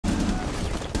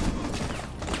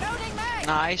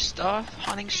Nice stuff,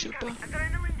 hunting super.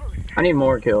 I need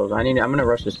more kills. I'm gonna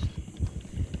rush this.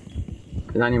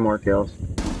 Cause I need more kills.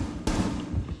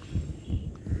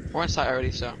 We're inside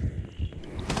already, so.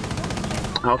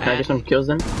 Oh, can I get some kills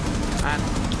then? And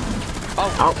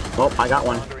Oh, I got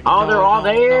one. Oh, they're all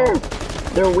there. No.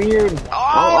 They're weird.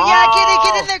 Oh, yeah, get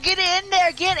in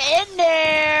there, get in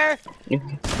there.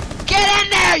 Get in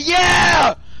there,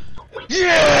 yeah!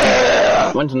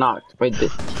 Yeah! One's knocked. Wait,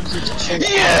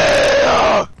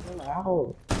 Yeah!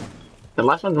 Ow. The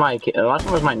last one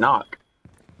was my knock.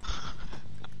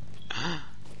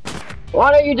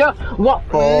 What are you doing? What?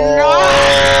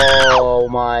 Oh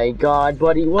my god,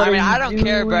 buddy, what are you I don't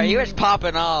care, bro. He doing? was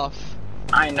popping off.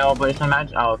 I know, but it's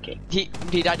imagine. Oh, okay. He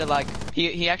died to lag.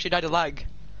 He actually died to lag.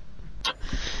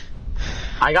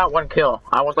 I got one kill.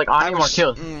 I was like, I need more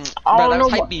kills. Oh, bro, that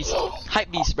was hype beast.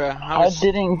 Hype beast, bro. I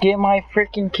didn't get my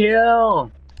freaking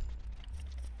kill.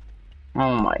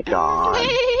 Oh my god.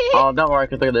 Oh, don't worry,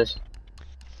 'cause look at this.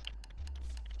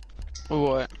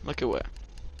 What? Look at what?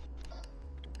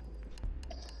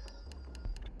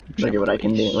 Look at what I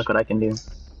can do. Look what I can do.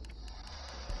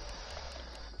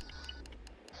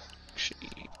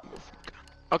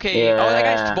 Okay. Yeah. Oh, that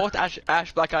guy's both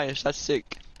Ash Black Ice. That's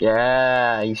sick.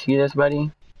 Yeah, you see this,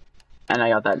 buddy? And I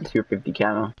got that 250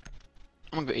 camo. I'm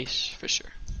gonna go Ace for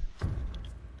sure.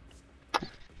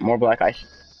 More black ice.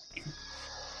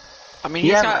 I mean,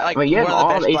 he's got like you have one of the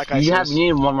all best ace. Black Ices. You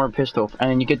need one more pistol, and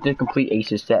then you get the complete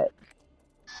aces set.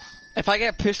 If I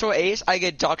get pistol Ace, I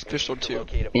get Doc's pistol too.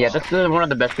 Yeah, that's one of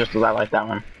the best pistols. I like that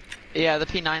one. Yeah, the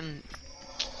P9.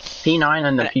 P9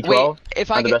 and the P12. Wait,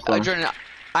 if I are the get best ones. Jordan,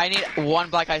 I need one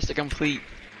Black Ice to complete.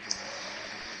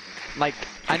 Like,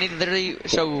 I need literally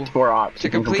 4 ops. to You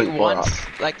can complete four one,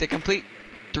 ops. like to complete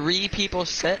 3 people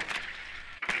set.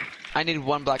 I need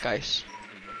one Black Ice.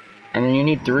 And then you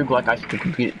need 3 black ice to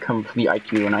complete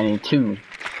IQ, and I need 2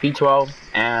 P12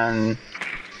 and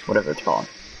whatever it's called.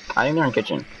 I think they're in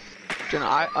kitchen. Jordan,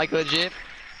 I like legit.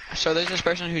 So there's this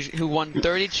person who won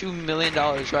 $32 million,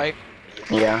 right?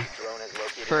 Yeah.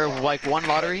 For like one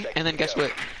lottery, and then guess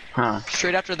what? Huh.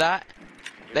 Straight after that,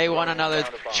 they won another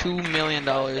 $2 million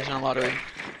in a lottery.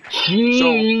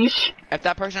 Sheesh. If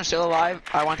that person is still alive,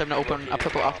 I want them to open a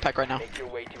purple off pack right now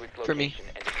for me.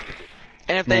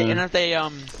 And if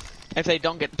they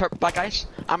don't get black ice,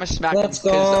 I'm gonna smack them Let's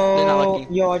because they're not go.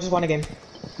 lucky. Yo, I just won a game.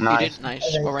 Nice. You did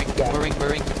nice. We're ranked.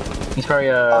 He's probably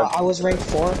I was ranked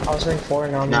 4.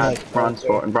 and now I'm not like bronze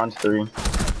 4 and bronze 3.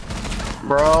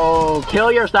 Bro,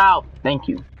 kill yourself. Thank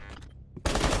you.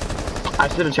 I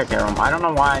should have checked that room. I don't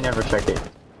know why I never checked it.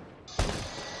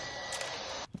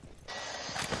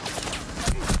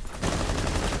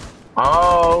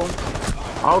 Oh.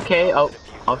 Okay. Oh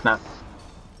snap.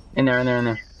 In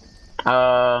there.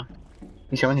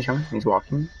 He's coming. He's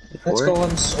walking. Let's go.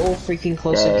 I'm so freaking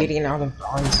close to getting out of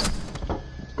bronze.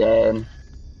 Dead.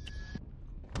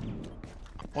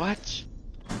 What?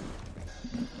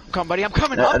 Come, buddy. I'm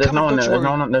coming. There's no one there.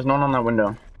 There's no one on that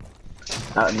window.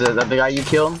 The guy you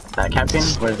killed, that captain.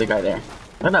 Where's the guy there?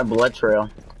 Look at that blood trail.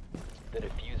 The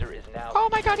diffuser is now. Oh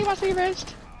my god, he wants to be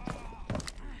raised.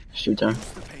 Shoot him.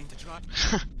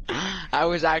 I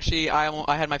was actually,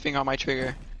 I had my finger on my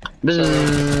trigger.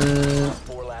 Bzzz.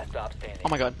 4 last stop standing. Oh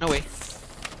my god, no way.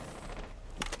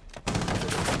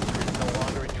 No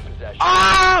longer in your possession.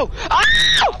 Oh!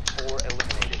 Oh! Op 4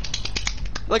 eliminated.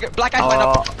 Look at Black Eyes line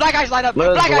up. Black Eyes line up.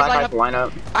 Look Black at the Eyes line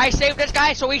up. lineup. I saved this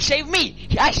guy, so he saved me.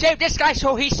 I saved this guy,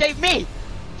 so he saved me.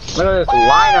 Look at this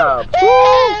lineup.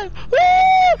 Woo!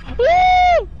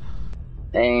 Woo!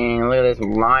 Dang, look at this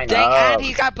lineup. Dang, and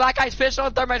he's got Black Eyes pistol.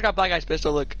 Third man's got Black Eyes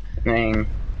pistol. Look. Dang.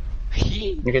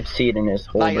 You can see it in his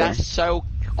holder. Like, that's so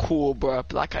cool, bro.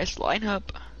 Black Eyes lineup.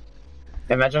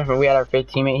 Imagine if we had our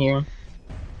 5th teammate here.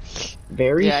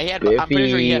 Very Yeah, I'm pretty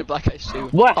sure he had Black Eyes too.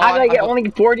 What? Oh, How did I get only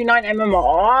 49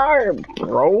 MMR,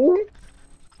 bro?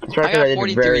 That's right, because I did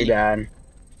 43. very bad.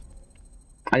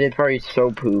 I did probably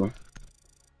so poo.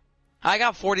 I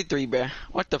got 43, bro.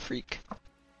 What the freak?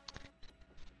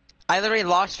 I literally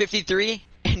lost 53,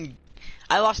 and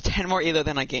I lost 10 more elo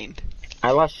than I gained. I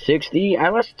lost 60. I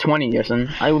lost 20, Justin.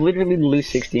 I literally lose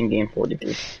 60 in game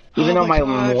 43. Even though my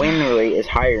God. win rate is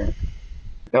higher.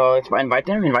 Oh, let's invite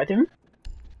them.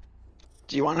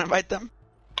 Do you want to invite them?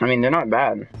 I mean, they're not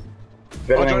bad.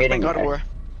 Better than getting God of War.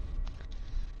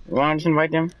 You want to just invite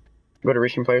them? Go to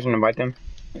recent players and invite them?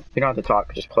 You don't have to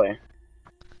talk, just play.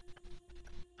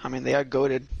 I mean, they are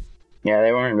goated. Yeah,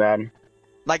 they weren't bad.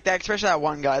 Like that, especially that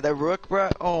one guy, that Rook, bro.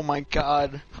 Oh my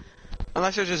god.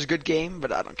 Unless it was just a good game,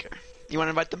 but I don't care. You want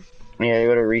to invite them? Yeah, they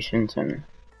go to recent and...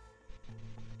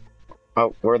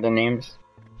 Oh, where are the names?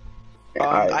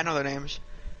 I know their names.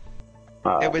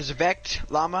 It was Vect,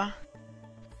 Llama,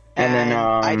 And then,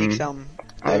 ID Selm,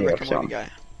 the ID Rick and Morty Selm. guy.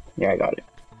 Yeah, I got it.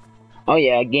 Oh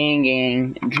yeah,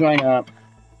 gang, join up.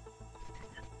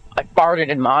 I farted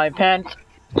in my pants.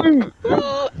 Ooh,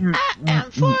 I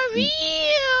am for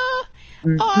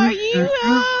real. Are you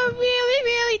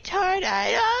really tired?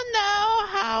 I don't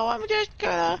know how. I'm just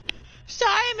gonna.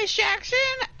 Sorry, Miss Jackson.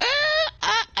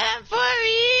 I am for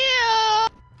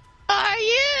real. Are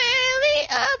you really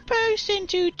a person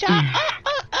to talk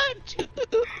to?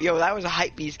 Yo, that was a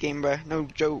hype beast game, bro. No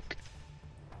joke.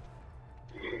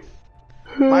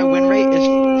 My win rate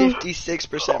is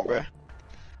 56%, bro.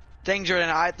 Dang, Jordan,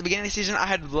 at the beginning of the season, I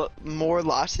had more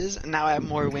losses, and now I have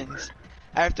more wins.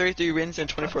 I have 33 wins and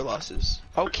 24 losses.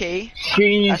 Okay.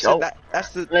 Jeez, That's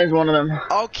the... there's one of them.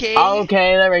 Okay.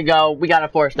 Okay, there we go. We got a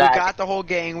 4-stack. We got the whole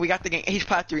gang. We got the gang. He's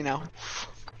plat 3 now.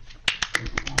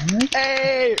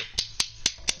 Hey!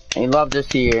 I love to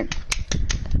see it.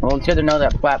 Well, it's good to know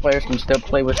that plat players can still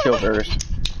play with silvers.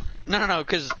 No,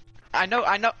 because I know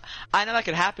that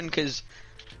could happen, because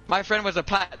my friend was a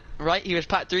plat, right? He was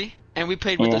plat 3, and we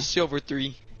played with a silver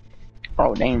 3.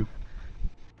 Oh, dang.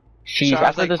 Jeez, So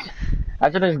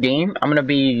after this game, I'm gonna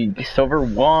be silver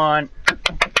 1.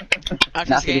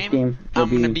 After this game, I'm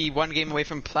gonna be 1 game away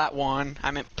from plat 1.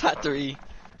 I'm at plat 3.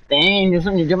 Dang, you're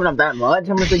giving up that much?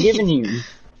 How much they giving you?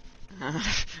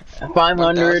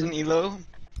 500. 1,000 elo.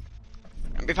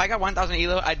 If I got 1,000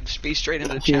 elo, I'd be straight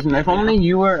into the champion. If only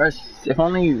you were if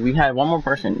only we had one more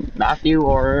person, Matthew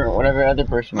or whatever other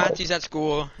person. Matthew's at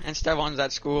school, and Stevan's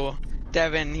at school.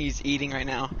 Devin, he's eating right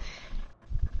now.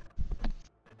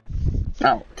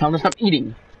 Oh, tell him to stop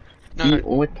eating. No, Eat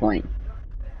with playing.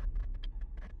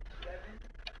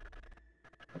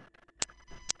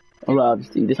 I love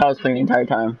Steve. This is how I was playing the entire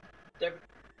time. Devin,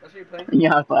 that's what you're playing?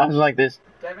 Yeah, I was like this.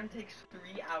 Devin takes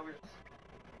 3 hours.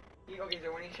 Okay,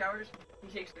 so when he showers,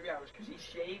 he takes 3 hours, because he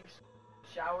shaves,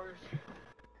 showers.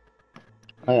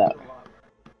 Oh yeah.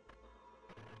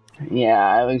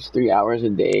 Yeah, at least 3 hours a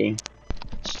day.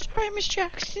 Sorry, Miss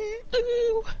Jackson.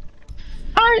 Ooh.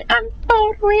 I am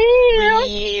so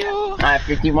real. I have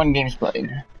 51 games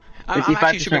played. I'm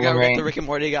actually super 55% good win with the rate. Rick and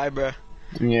Morty guy, bro.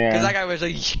 Yeah. Because that guy was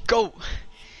like, go!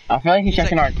 I feel like he's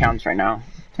checking like- our accounts right now.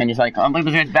 And he's like, I'm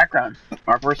looking at his background.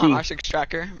 R4C. R6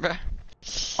 tracker, bro.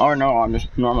 Or no, I'm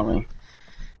just normally.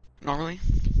 Normally.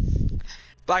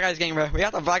 Black Eyes gang, bro. We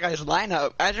got the Black Eyes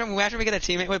lineup. Imagine we get a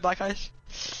teammate with Black Eyes.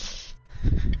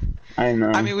 I know.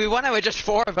 I mean, we won it with just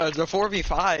 4 of us, a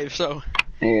 4v5, so.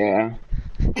 Yeah.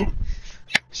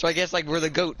 So I guess, like, we're the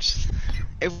goats.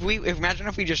 Imagine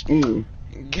if we just. Ooh.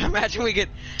 Imagine we get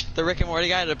the Rick and Morty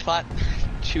guy to plat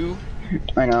 2.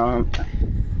 I know.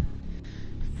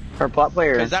 For plot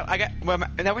player. Cause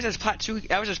that was his plat 2.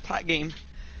 That was his plat game.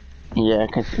 Yeah,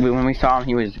 because when we saw him,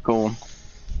 he was cool.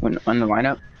 On the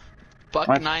lineup. Buck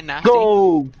Let's 9 nasty.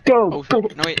 Go! Oh, Go!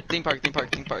 no wait, theme park.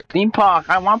 Theme park.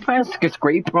 I want to play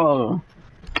Skyscraper.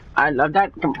 I love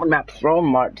that map so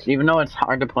much, even though it's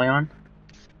hard to play on.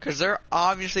 Cause they're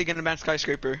obviously gonna ban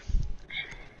Skyscraper.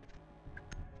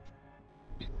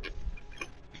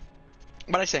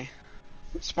 What'd I say?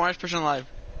 Smartest person alive.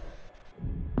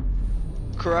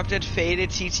 Corrupted, faded,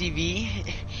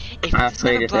 TTV. If I it's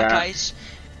not a faded, Black yeah. Ice,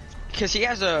 cause he's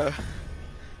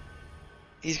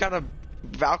got a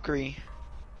Valkyrie.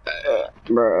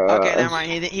 Bruh. Okay, never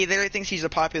mind. He literally thinks he's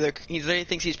popular,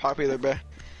 bruh.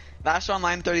 Last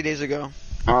online 30 days ago.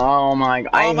 Oh my god.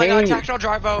 Oh my god, Tactical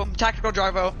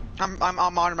Drivo. I'm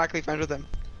automatically friends with him.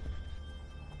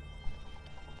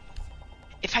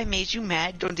 If I made you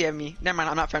mad, don't DM me. Never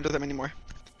mind, I'm not friends with him anymore.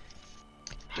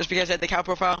 Just because I had the cow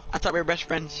profile, I thought we were best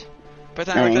friends. But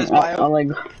then I looked at his bio, like,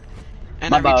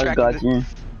 and my I bio retracted got it. you.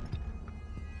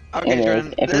 Okay, It is.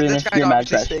 Jordan, If you're this gonna guy's be a mad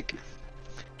obviously trash. sick.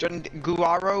 Jordan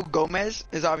Guaro Gomez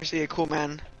is obviously a cool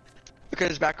man. Look at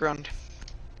his background.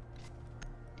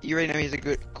 You already know he's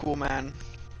a cool man.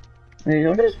 Hey,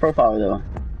 look at his profile though.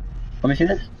 Let me see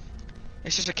this.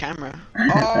 It's just a camera.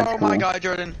 That's Oh my cool. god,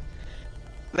 Jordan.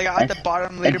 Like at the It's-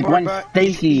 bottom it's leaderboard, Gwen bro.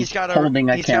 Stacy He's got holding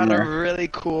a he's got a camera. really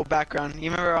cool background. You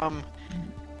remember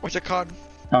what's it called?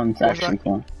 Sounds What was actually that?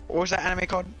 cool. What was that anime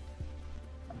called?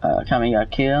 Tommy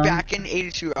got killed. Back in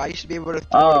 '82, I used to be able to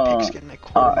throw a pigskin like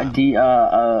quarter mile.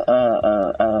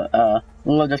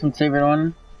 What was Justin's favorite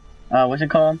one? What's it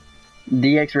called?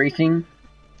 DX Racing?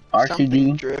 Something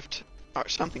RCD? drift. Or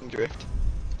something drift.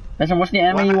 Listen, what's the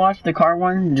anime What? you watched? The car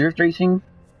one? Drift Racing?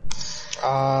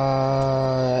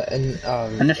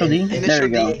 Initial D? There we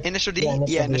go. Initial D? Yeah,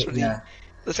 Yeah, Initial D. yeah.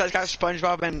 This guy's got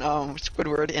SpongeBob and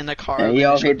Squidward in the car. Hey,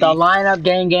 yo, Initial hit the D. lineup,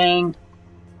 gang.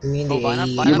 I mean, Oh, lineup,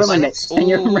 You're lineup, ruining lineup. it. And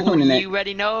you're ruining it. You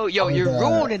already know. Yo, you're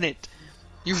ruining it.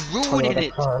 You're ruining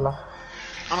it.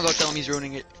 I'm gonna go tell him he's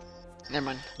ruining it. Never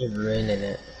mind. You're ruining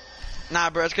it. Nah,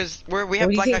 bro, it's because we have What do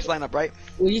you Black think- Ice lineup, right?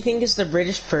 What do you think is the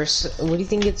British person? What do you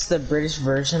think it's the British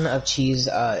version of cheese?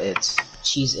 It's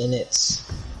cheese in its.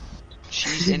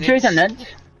 Cheese in Cheers and it. nuts.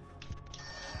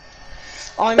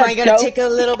 Oh, am That's I gonna so- take a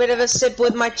little bit of a sip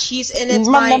with my cheese in its?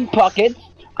 My My pockets.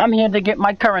 I'm here to get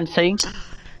my currency.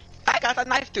 I got a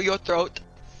knife to your throat.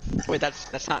 Wait,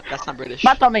 that's not British.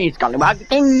 My tummy is calling back.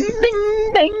 Ding,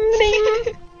 ding, ding,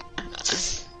 ding.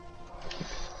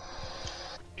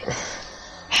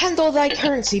 handle thy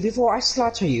currency before I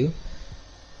slaughter you.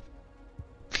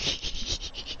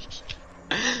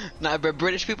 Nah, but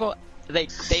British people, they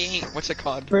ain't, what's it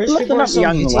called? British Listen people are up, so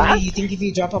young YouTube. lad. You think if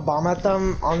you drop a bomb at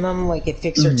them on them, like it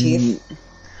fixes their teeth?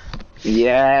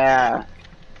 Yeah.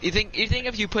 You think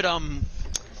if you put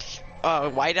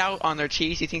white out on their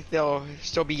cheese, you think they'll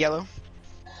still be yellow?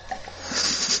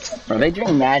 Bro, they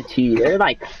drink mad tea. They're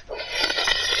like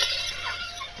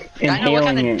I know what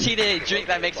kind inhaling of it. tea they drink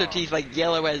that makes their teeth like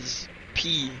yellow as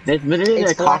pea. It's literally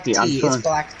It's their black coffee. I'm tea. sure. It's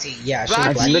black tea. Yeah,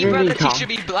 Black black tea, tea. bro, literally the tea coffee. should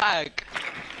be black.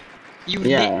 You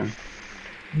Yeah.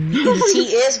 The tea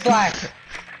is black.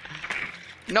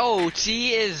 No,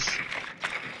 tea is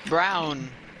brown.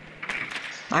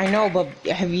 I know, but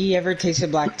have you ever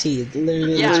tasted black tea? It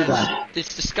literally looks black. Yeah,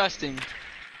 it's disgusting.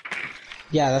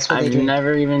 Yeah, that's what they I've drink.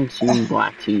 never even seen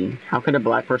black tea. How could a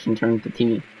black person turn to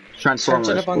tea? Transformers,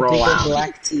 Search it up on roll Google out.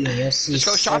 black tea. And you'll see Just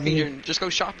go shopping. 70 Just go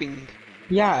shopping.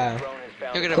 Yeah. Drone has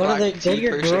found You're gonna Go to black go to tea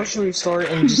your person. grocery store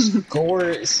and just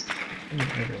gore.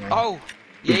 Oh,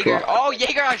 Jaeger. Oh,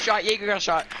 Jaeger got shot. Jaeger got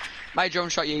shot. My drone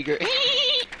shot Jaeger.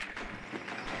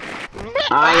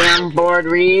 I am bored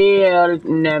real,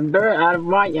 never out of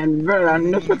my ever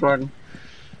underscore. We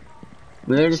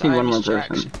literally just need one more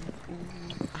person.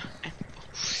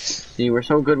 See, we're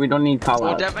so good we don't need call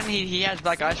Well, outs. Devin, he has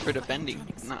black eyes for defending,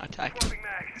 not attacking.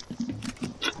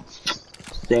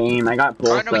 Same, I got Oh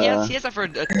both, no, he has that for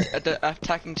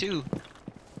attacking too.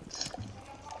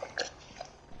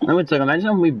 I would say, imagine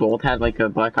if we both had like a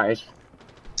black ice.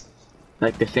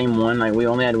 Like the same one, like we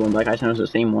only had one black ice and it was the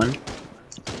same one.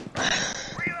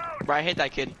 Bro, I hate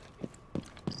that kid.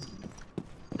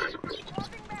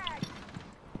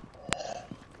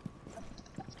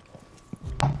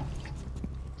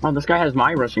 Oh, this guy has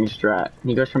my rushing strat.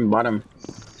 He goes from bottom.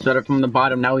 Started from the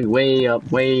bottom, now he's way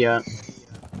up, way up.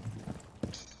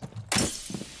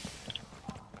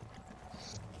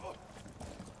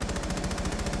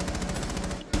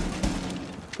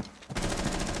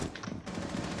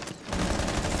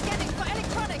 Scanning for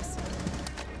electronics.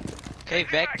 Okay,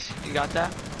 Vex, you got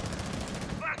that?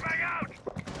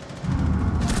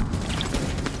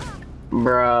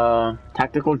 Bruh.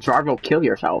 Tactical charge will kill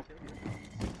yourself.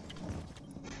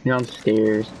 You're on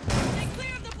stairs.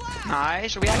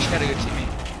 Nice, we actually got a good teammate.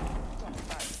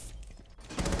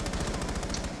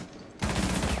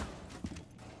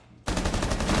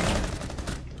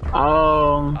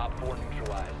 Op 4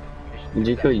 neutralized. Mission Did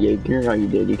you kill Jaeger? Oh, you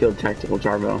did. You killed Tactical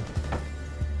Charvo.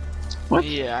 What?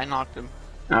 Yeah, I knocked him.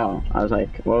 Oh, I was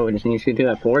like, whoa, just need to shoot through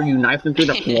that floor? You knifed him through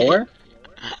the floor?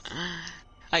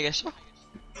 I guess so.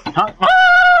 Huh?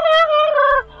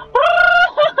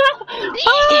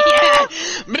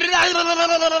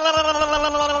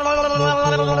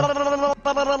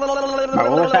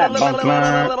 Oh, what was that?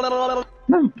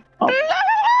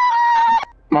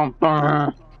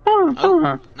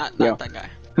 Not Yo. that guy.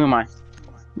 Who am I?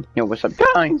 Yo, what's up,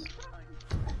 guys?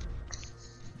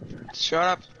 Shut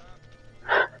up.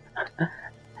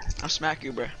 I'll smack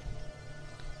you, bro.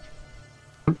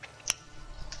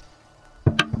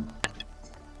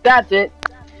 That's it.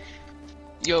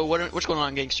 Yo, what's going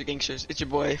on, gangsters? It's your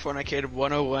boy, Fortnite Kid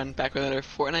 101, back with another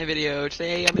Fortnite video.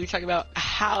 Today, I'm going to be talking about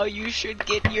how you should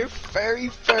get your very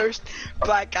first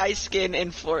Black Eye skin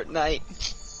in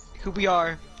Fortnite. Who we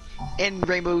are in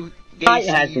Rainbow I Gate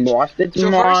has Siege. lost its So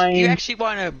first, mind. you actually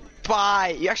want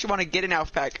to get an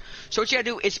alpha pack. So what you gotta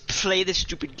do is play this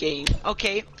stupid game,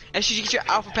 okay? As soon as you get your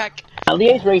alpha pack,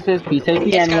 LDA's racist, he says the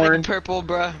it's gotta be N-word. purple,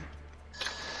 bruh.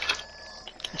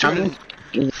 I'm-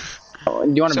 Oh,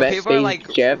 do you want to So bet people are Space like,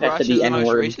 Jeff Rush after is the the most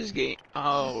N-word? racist game.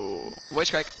 Oh,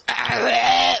 voice crack.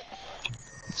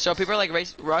 So people are like,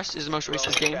 Rush is the most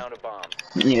racist drone game. has found a bomb.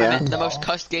 I Yeah. meant the most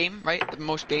cussed game, right? The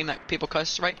most game that people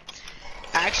cuss, right?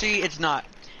 Actually, it's not.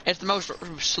 It's the most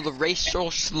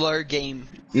racial slur game.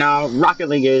 No, Rocket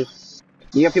League is.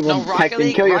 You have people No, Rocket text and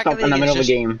League- kill yourself Rocket in the League middle of is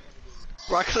the game.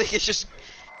 Rocket League is just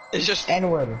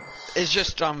N-word.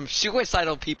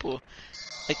 suicidal people.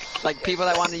 Like people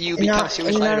that want you No, become no,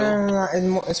 suicidal.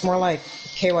 no. It's more like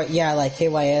like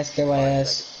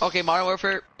KYS. Okay, Modern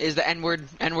Warfare is the N-word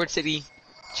city.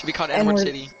 Should be called N-word N-word.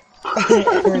 city.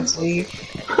 N-word.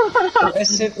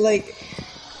 It's just, like,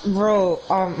 bro,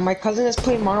 my cousin is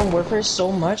playing Modern Warfare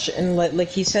so much, and like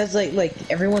he says like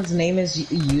everyone's name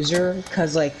is user,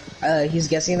 cause like he's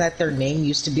guessing that their name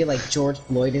used to be like George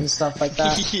Floyd and stuff like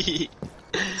that.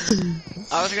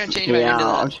 I was gonna change my name to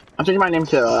that. I'm changing my name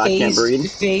to I Can't Breathe.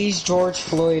 FaZe George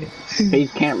Floyd.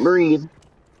 FaZe Can't Breathe.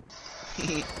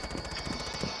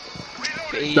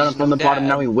 Starting from the bottom,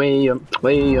 now we way up.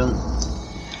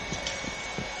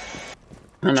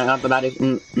 And I got the baddest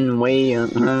way up.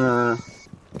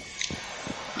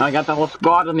 I got the whole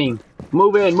squad of me.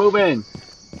 Move in.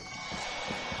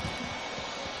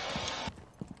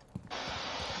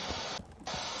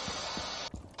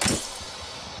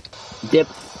 Dip.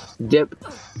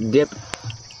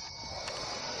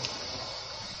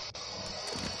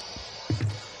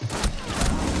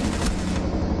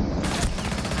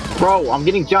 Bro, I'm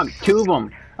getting jumped. 2 of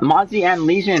them. Mozzie and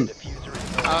Legion.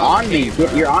 On me.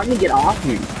 You're on me. Get off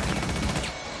me.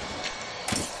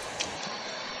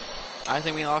 I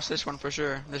think we lost this one for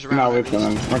sure. This round. No, we're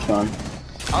fine.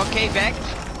 Okay, Vect.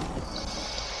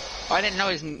 Oh, I didn't know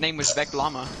his name was Vect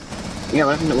Llama.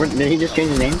 Yeah, did he just change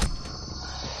his name?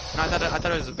 No, I thought it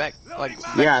was Vect. Like.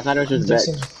 Vect. Yeah, I thought it was just Vect.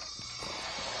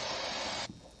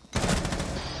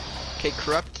 Okay,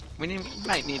 Corrupt. We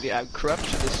might need to add Corrupt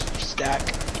to this stack.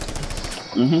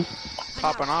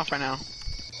 Popping off right now.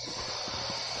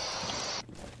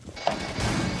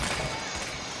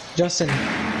 Justin.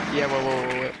 Yeah,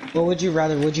 whoa. What would you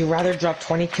rather? Would you rather drop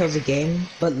 20 kills a game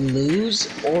but lose,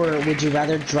 or would you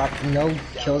rather drop no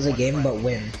kills a game but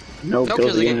win? No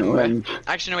kills a game but win.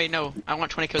 Actually, no, wait, no. I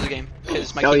want 20 kills a game.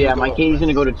 Cause my oh yeah, my KD's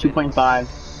gonna go to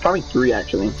 2.5. Probably 3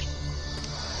 actually.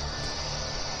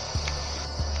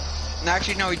 No,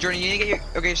 actually, no, Jordan, you need to get your...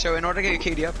 Okay, so in order to get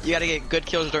your KD up, you gotta get good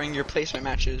kills during your placement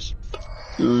matches.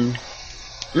 That's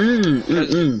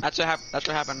what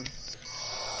happened.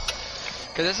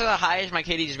 Cause this is the highest my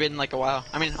KD's been in like a while.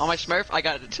 I mean, on my Smurf, I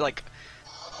got it to like...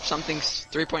 something,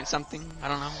 3 point something, I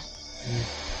don't know.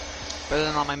 Better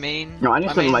than on my main. No, I need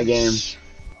to play my game.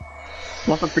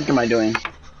 What the freak am I doing?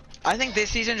 I think this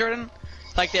season, Jordan,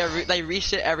 like they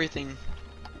reset everything.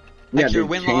 Yeah, Like your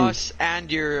win-loss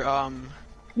and your,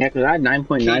 Yeah, cause I had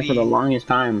 9.9 KD. for the longest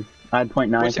time. I had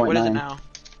 0.9. What is it now?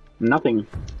 Nothing.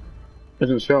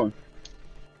 Doesn't show.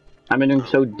 I've been doing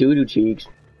so doo-doo cheeks.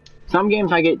 Some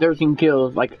games I get 13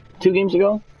 kills. Like 2 games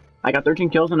ago, I got 13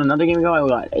 kills, and another game ago I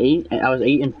got 8. And I was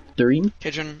 8 and 3.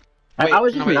 Kitchen. I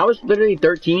was literally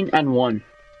 13 and 1.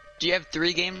 Do you have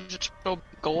 3 games to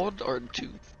gold or 2?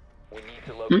 We need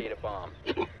to locate a bomb.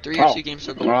 3 or 2 games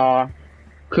to gold?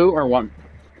 2 or 1.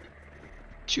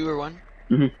 2 or 1?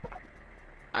 Mm-hmm.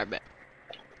 I bet.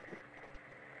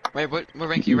 Wait, what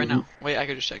rank are you right now? Wait, I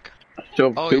could just check.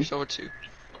 So Oh, 2. you're silver 2.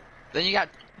 Then you got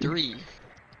 3.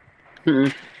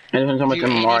 And depends how much You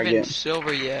ain't MMR I even get.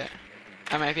 silver yet.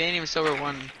 I mean, if you ain't even silver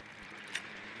 1,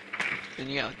 then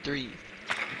you got 3.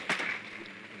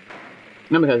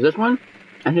 No, because this one,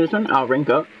 after this one, I'll rank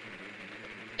up.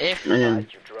 If And then,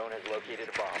 Your drone has located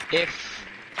a bomb.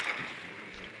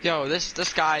 Yo, this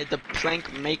guy, the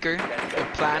plank maker, the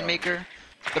plan maker,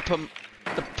 the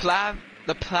pla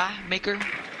maker.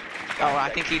 Oh, I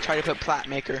think he tried to put plat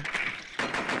maker.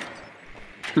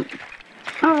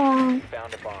 oh.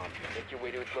 Found a bomb. Make your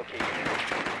way to its location.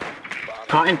 Bomb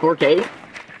Caught in 4K?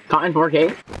 Caught in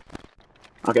 4K?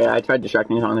 Okay, I tried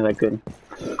distracting as long as I could.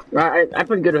 I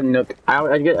put good on Nook.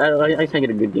 I get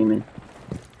a good game in.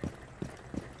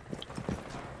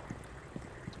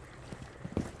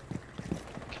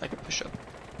 I can push up.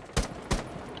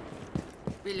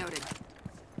 Reloading.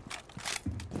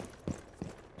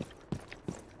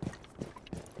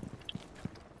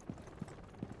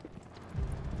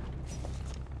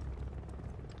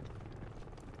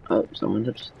 Oh, someone's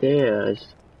upstairs.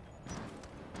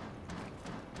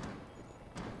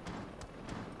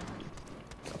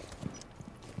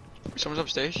 Someone's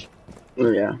upstairs.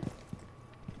 Oh yeah.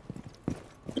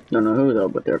 Don't know who though,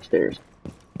 but they're upstairs.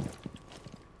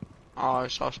 Oh, I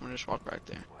saw someone just walk back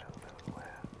there.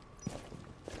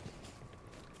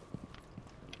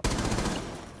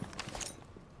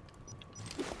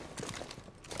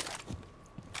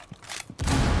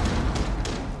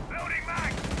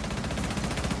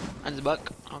 And the buck.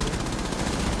 Okay.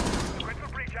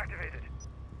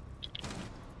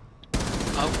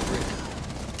 Oh, frick.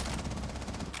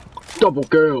 Double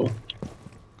kill.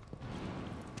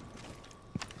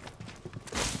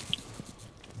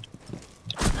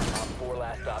 Op 4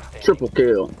 last stop standing. Triple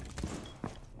kill.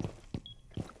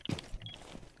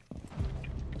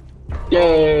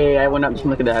 Yay! I went up. Just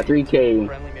look at that. 3K.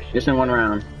 Friendly mission. Just in 1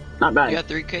 round. Not bad. You got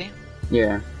 3K?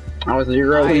 Yeah. I was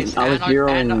 0 Nice. and 2.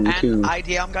 And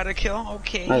IDM got a kill?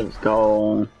 Okay. Let's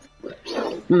go.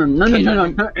 Three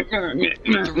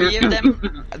of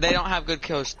them, they don't have good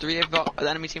kills. Three of the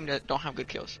enemy team that don't have good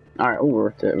kills. Alright, oh, we're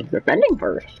defending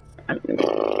first. I'm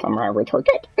gonna retort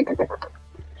it.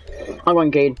 I'm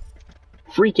going Cade.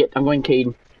 Free kit, I'm going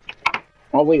Cade.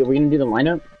 Oh wait, are we gonna do the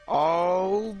lineup?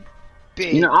 Oh,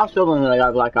 big. You know, I'll still them that I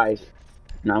got black eyes.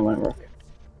 No, I'm gonna work.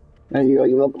 There you go,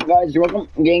 you're welcome, guys, you're welcome.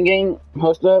 Gang,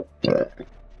 host up.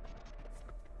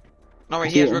 No,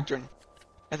 wait, he has Rook turn.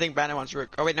 I think Bandit wants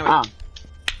Rook. Oh, wait, no, wait. Ah.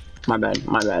 My bad.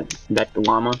 Back to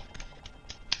llama.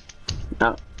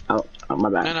 Oh, my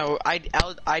bad. No,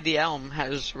 ID Elm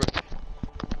has Rook.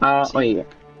 Wait.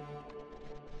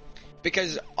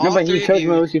 Because all No, but three he chose of you,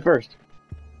 Malusi first.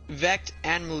 Vect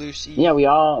and Malusi. Yeah, we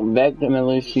all, Vect,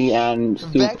 Malusi, and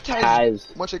Stoop Vect has...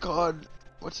 What's it called?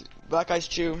 Black Eyes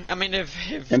Chew? I mean, if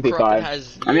MP5. Corrupted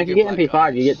has... I mean, if you get Black MP5,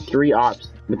 Eyes. you get 3 ops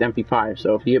with MP5.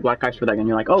 So if you get Black Ice for that gun,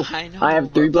 you're like, oh, I know, I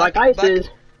have 3 but Black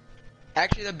Ices.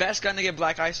 Actually, the best gun to get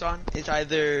Black Ice on is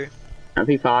either...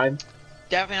 MP5.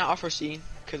 Definitely not R4C,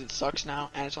 because it sucks now,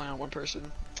 and it's only on one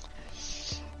person.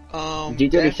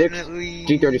 G36. Definitely...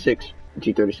 G36.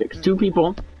 G36. 2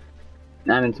 people.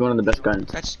 And it's one of the best guns.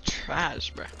 That's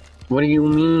trash, bro. What do you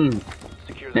mean?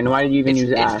 And why did you even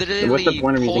use Ash? Literally What's the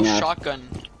point of using Ash? shotgun.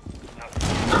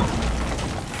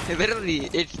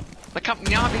 It's like,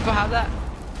 you know how people have that?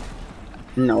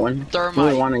 No one. Thermite, Who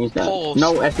would want to use that? pulse,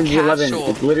 No, SMG-11. capsule, It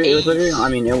was literally. ace. I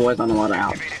mean, it was on a lot of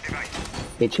apps.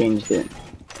 They changed it.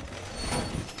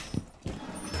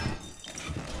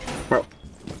 Bro,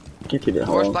 get to the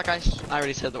The worst hole. Black Ice? I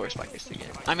already said the worst Black Ice to get.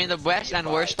 I mean, the best and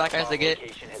worst Black Ice to get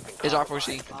is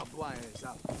R4C.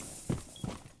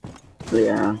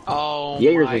 Yeah. Oh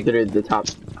Jaeger's my is literally the top.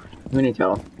 Who can you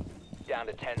tell? Down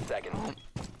to 10 seconds.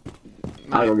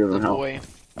 I'll go give him the help. boy.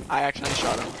 I accidentally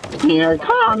shot him. Here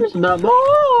comes the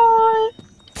boy!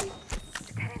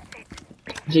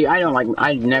 See, I don't like.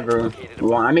 I never.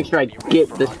 Well, I make sure I get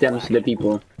the stems to the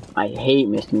people. I hate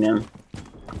missing them.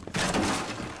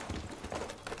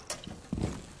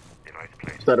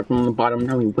 Started from the bottom,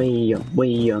 now we way up,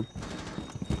 way up.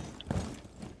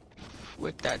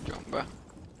 With that drone, bro.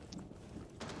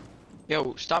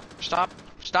 Yo, stop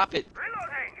it.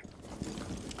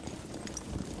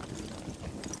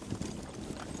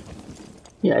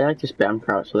 Yeah, I like to spam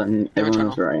crouch so that everyone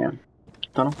knows where I am.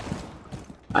 Tunnel.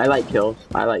 I like kills.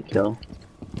 I like kill.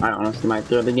 I honestly might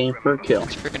throw the game for a kill.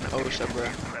 It's freaking OSHA, bro.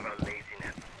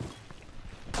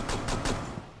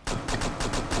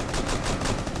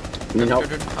 Need help?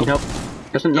 Need help?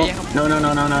 Doesn't no. Yeah,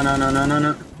 yeah.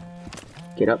 No.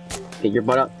 Get up. Get your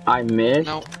butt up. I missed.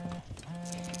 No.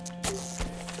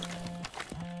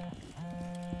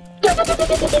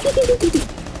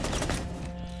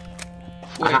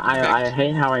 I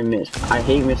hate how I missed. I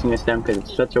hate missing a stem because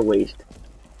it's such a waste.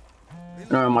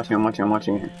 No, I'm watching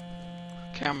it.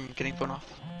 Okay, I'm getting phone off.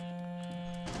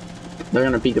 They're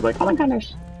gonna peek, they're like, oh my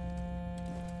goodness.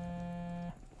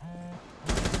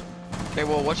 Okay,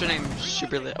 well, what's your name?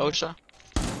 Super lit. OSHA?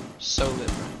 So lit,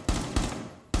 bro.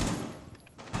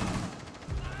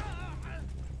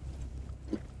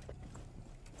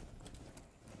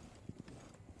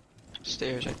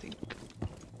 Stairs, I think.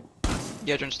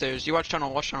 Yeah, John, stairs. You watch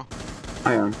tunnel,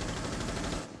 I am.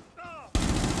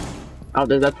 Oh,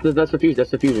 that's the fuse, that's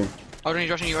the fusion. Oh, no,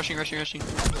 he's rushing.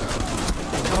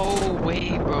 No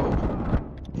way, bro.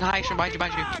 Nice, behind you.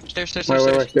 Stairs.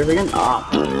 Wait, stairs again? Ah.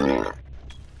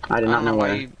 I did not know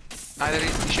where. You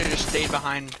should have just stayed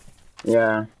behind.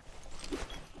 Yeah.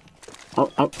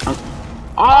 Oh!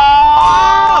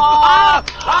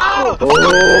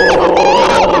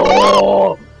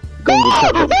 Going to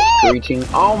touch it, screeching.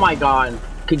 Oh my god.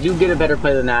 Could you get a better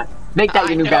play than that? Make that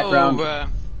your new background. Bruh.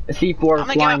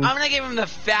 C4 flying. I'm gonna give him the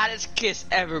fattest kiss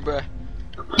ever, bro.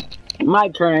 My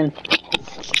turn.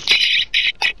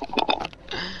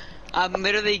 I'm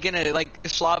literally gonna like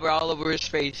slobber all over his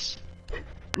face.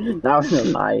 That was so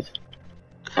nice.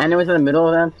 And it was in the middle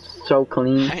of them. So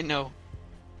clean. I know.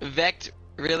 Vect,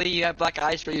 really? You have black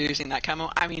eyes for using that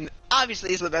camo? I mean,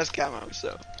 obviously it's the best camo,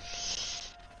 so.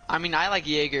 I mean, I like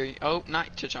Jaeger. Oh,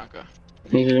 not Tachanka.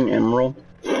 He's using Emerald.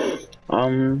 Who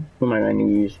am I going to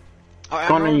use? Oh,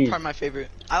 Emerald's probably my favorite.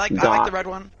 I like the red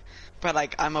one, but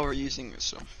like I'm overusing it,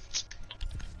 so.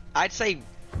 I'd say,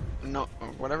 no,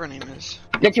 whatever her name is.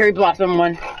 The Cherry Blossom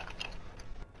one.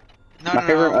 No,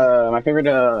 My favorite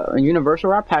Universal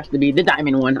Wrap has to be the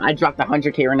Diamond one. I dropped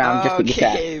 100k right now just to get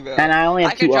that. Bro. And I only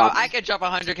have 2 ups. I could drop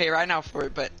 100k right now for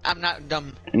it, but I'm not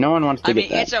dumb. No one wants to get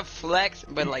that. I mean, it's a flex,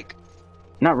 but like.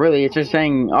 Not really, it's just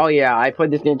saying, oh yeah, I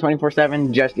played this game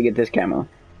 24/7 just to get this camo.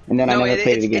 And then I never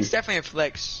played it again. It's definitely a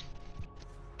flex.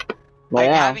 Well,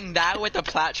 like, yeah. having that with the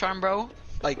plat charm, bro,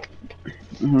 like,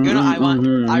 You know,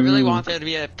 I really want there to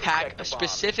be a pack, a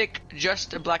specific,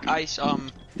 just a Black Ice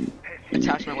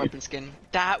attachment weapon skin.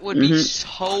 That would be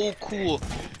so cool.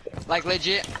 Like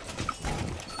legit,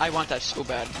 I want that so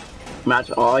bad.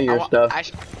 Match all your stuff.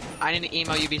 I need to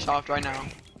email Ubisoft right now.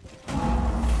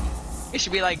 It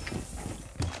should be like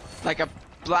a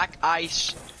Black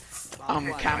Ice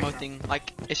camo thing.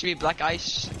 Like it should be Black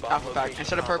Ice alpha pack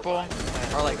instead of purple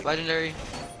or like legendary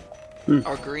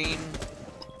or green.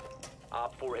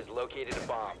 Op 4 has located a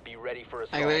bomb. Be ready for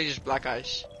assault. Like literally just Black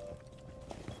Ice.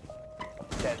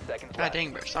 10 seconds God left.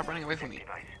 dang, bro! Stop running away from me.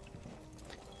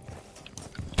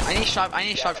 I need to stop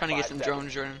trying to get some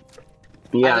drones, Jordan.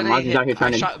 Yeah, Monty's out here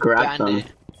trying to grab some.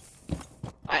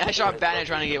 I shot Bandit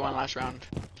trying to get one last round.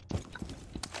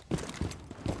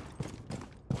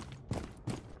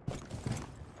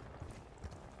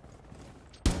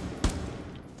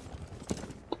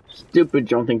 Stupid,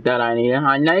 don't think that I need it.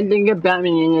 I need to get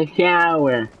Batman in the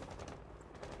shower.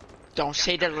 Don't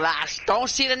say the last. Don't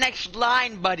say the next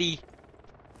line, buddy.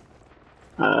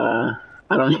 I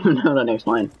don't even know the next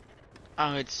line.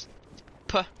 Oh, it's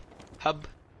hub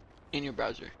in your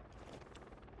browser.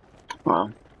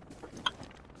 Well.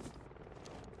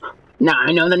 Now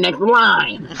I know the next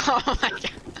line. Oh my god.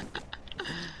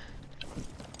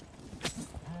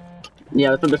 Yeah,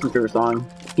 that's my best favorite song.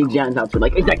 He jams out to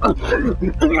like, it's like,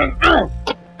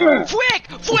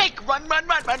 Flick! Run!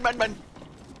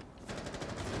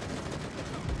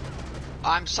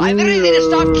 I literally need to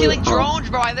stop killing drones,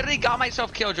 bro. I literally got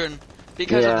myself killed, Jordan,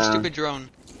 because of the stupid drone.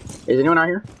 Is anyone out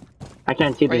here? I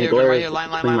can't see the glare. Right here,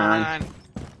 line.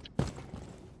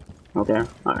 Okay,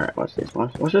 alright, watch this.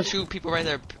 Watch this. 2 people right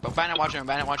there. Bandit watching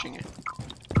it.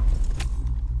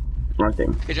 Wrong thing.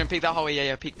 Okay, Jordan, peek that hallway.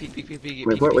 Yeah, peek.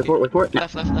 Wait for it.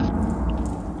 Left.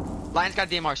 Lion's got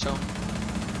DMR, so.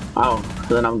 Oh,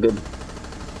 so then I'm good.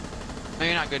 No,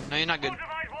 you're not good.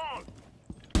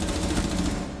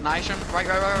 Nice one. Right.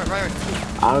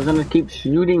 I was gonna keep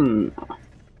shooting.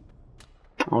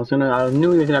 I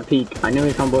knew he was gonna peek. I knew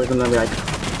his homeboy was gonna be like,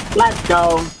 let's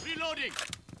go. Reloading.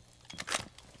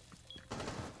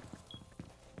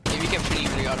 If you kept shooting, you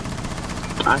would've got him.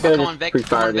 I could've Come on, just Vic.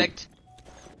 pre-fired it.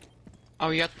 Oh,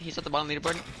 he's at the bottom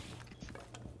leaderboard.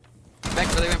 Vic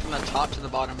really went from the top to the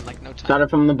bottom in like no time. Started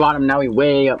from the bottom, now we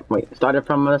way up. Wait, started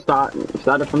from the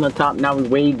top, now we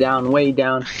way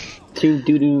down. To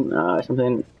doo-doo,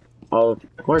 something. Oh,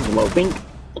 where's the low pink?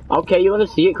 Okay, you want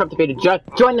to see it? Crypticated. Just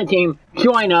join the team.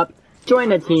 Join up. Join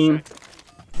the team.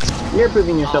 You're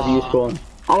proving yourself useful.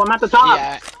 Oh, I'm at the top.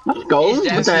 Yeah. Let's go. What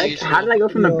the heck? Useful. How did I go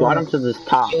from the bottom to the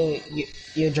top?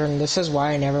 Yeah, Jordan, this is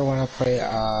why I never want to play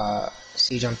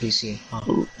Siege on PC.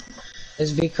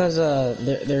 It's because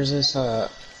there's this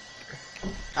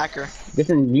Hacker.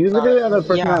 Listen, you literally are the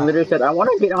person that literally said I want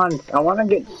to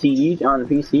get Siege on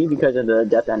PC because of the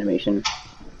death animation.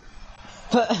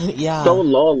 Yeah. So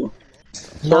low.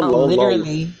 Not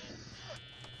literally.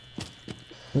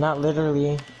 Not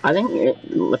literally. I think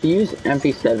if you use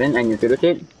MP7 and you're good with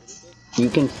it, you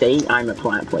can say I'm a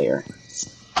plat player.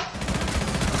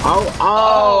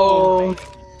 Oh!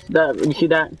 You see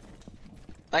that?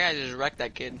 That guy just wrecked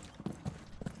that kid.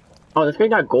 Oh, this guy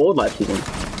got gold last season.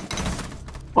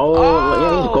 Oh,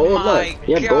 yeah, he's gold. Look,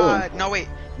 he had gold. No, wait,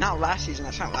 not last season.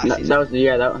 That's not last season. That was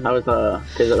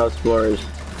because that was Flores.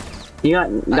 He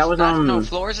got no,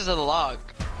 Flores is a log.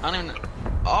 I don't even know.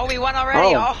 Oh, we won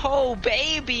already. Oh,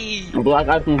 baby. Black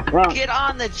Ice from front. Get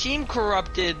on the team,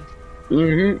 corrupted.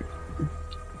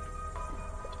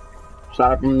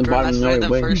 Started from the bottom.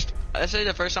 That's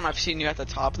the first time I've seen you at the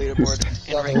top leaderboard.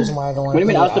 The reason why I don't want What do you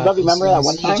mean? I was the W member that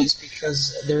one time? Just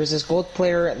because there was this gold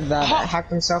player that hacked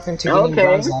himself into getting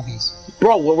bronze lobbies.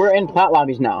 Bro, we're in plat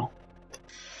lobbies now.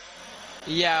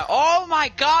 Yeah. Oh my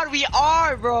God, we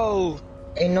are, bro.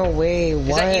 Ain't no way. What?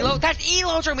 Is that Elo? That's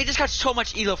Elo, Jordan. We just got so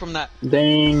much Elo from that.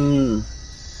 Dang.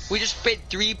 We just spit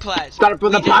 3 plats. Started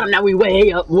from the bottom. Now we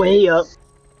way up. Oh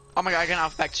my God, I can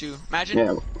off back too. Imagine.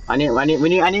 Yeah. I need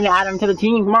to add him to the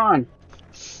team. Come on.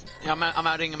 Yeah, I'm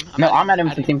outing him. I'm adding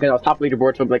him to the team because I was top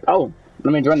leaderboard, so I'm like, oh,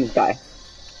 let me join this guy.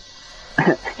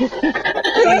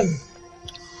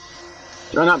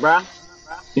 Join up, bruh.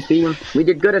 You see, we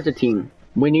did good as a team.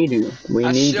 We need you. We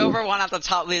need you. Silver one at the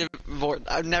top leaderboard.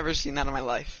 I've never seen that in my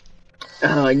life.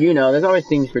 You know, there's always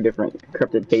things for different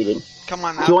cryptid faded. Come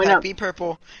on, join up. Be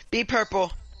purple. Be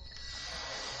purple.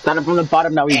 Started from the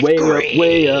bottom. Now we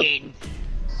way up.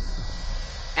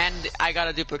 And I got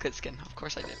a duplicate skin. Of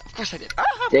course I did.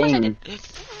 Dang.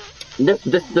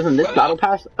 This battle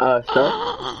pass stuff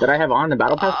that I have on the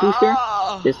battle pass booster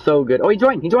is so good. Oh, he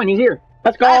joined. He's here.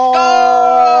 Let's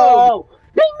go.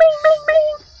 Bing.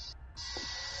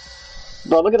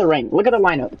 Bro, look at the rank. Look at the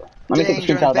lineup. Let me take a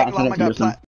Dangerous. screenshot of that and Big send it to you. Llama got